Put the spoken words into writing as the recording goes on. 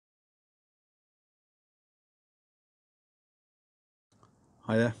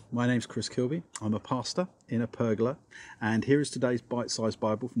Hi there, my name's Chris Kilby. I'm a pastor in a Pergola, and here is today's bite-sized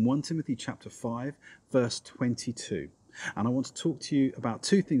Bible from 1 Timothy chapter 5, verse 22. And I want to talk to you about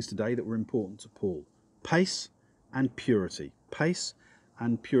two things today that were important to Paul: pace and purity. Pace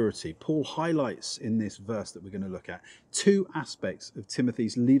and purity. Paul highlights in this verse that we're going to look at two aspects of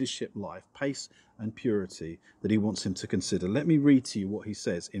Timothy's leadership life, pace and purity, that he wants him to consider. Let me read to you what he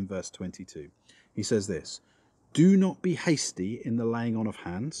says in verse 22. He says this: "Do not be hasty in the laying on of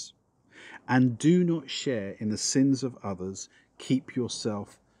hands, and do not share in the sins of others. Keep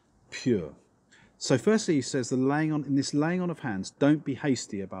yourself pure." So firstly, he says in this laying on of hands, don't be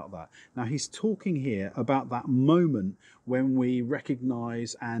hasty about that. Now he's talking here about that moment when we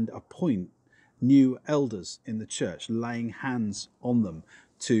recognize and appoint new elders in the church, laying hands on them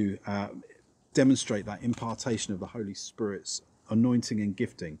to demonstrate that impartation of the Holy Spirit's anointing and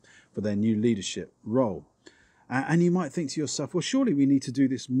gifting for their new leadership role. And you might think to yourself, well, surely we need to do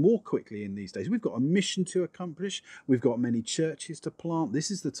this more quickly in these days. We've got a mission to accomplish. We've got many churches to plant.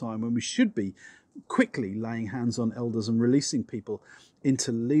 This is the time when we should be quickly laying hands on elders and releasing people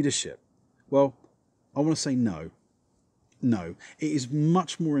into leadership. Well, I want to say no. No, it is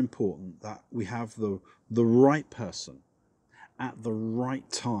much more important that we have the right person at the right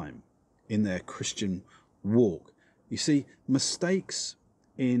time in their Christian walk. You see, mistakes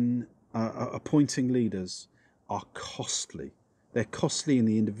in appointing leaders are costly. They're costly in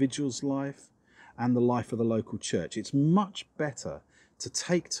the individual's life and the life of the local church. It's much better to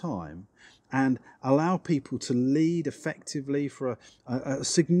take time and allow people to lead effectively for a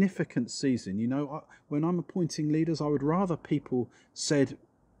significant season. You know, when I'm appointing leaders, I would rather people said,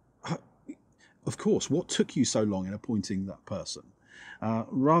 of course, what took you so long in appointing that person?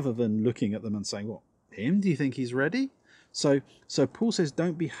 Rather than looking at them and saying, what, him? Do you think he's ready? So Paul says,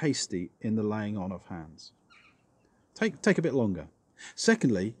 don't be hasty in the laying on of hands. Take a bit longer.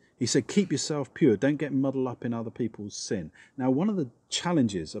 Secondly, he said, keep yourself pure. Don't get muddled up in other people's sin. Now, one of the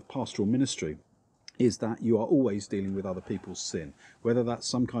challenges of pastoral ministry is that you are always dealing with other people's sin, whether that's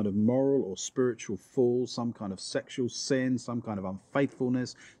some kind of moral or spiritual fall, some kind of sexual sin, some kind of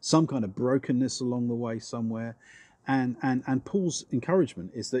unfaithfulness, some kind of brokenness along the way somewhere. And Paul's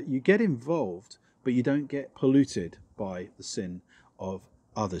encouragement is that you get involved, but you don't get polluted by the sin of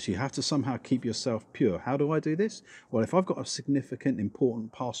others. You have to somehow keep yourself pure. How do I do this? Well, if I've got a significant,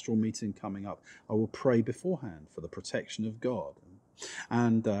 important pastoral meeting coming up, I will pray beforehand for the protection of God.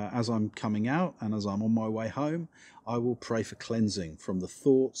 And as I'm coming out and as I'm on my way home, I will pray for cleansing from the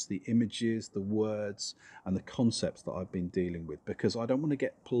thoughts, the images, the words, and the concepts that I've been dealing with, because I don't want to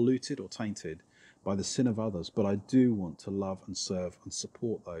get polluted or tainted by the sin of others, but I do want to love and serve and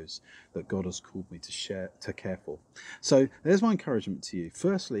support those that God has called me to care for. So there's my encouragement to you.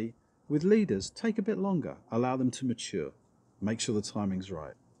 Firstly, with leaders, take a bit longer, allow them to mature, make sure the timing's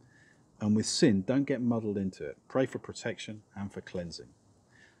right. And with sin, don't get muddled into it. Pray for protection and for cleansing.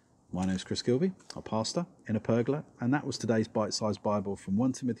 My name's Chris Kilby, a pastor in a Pergola, and that was today's bite-sized Bible from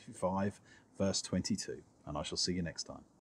 1 Timothy 5, verse 22. And I shall see you next time.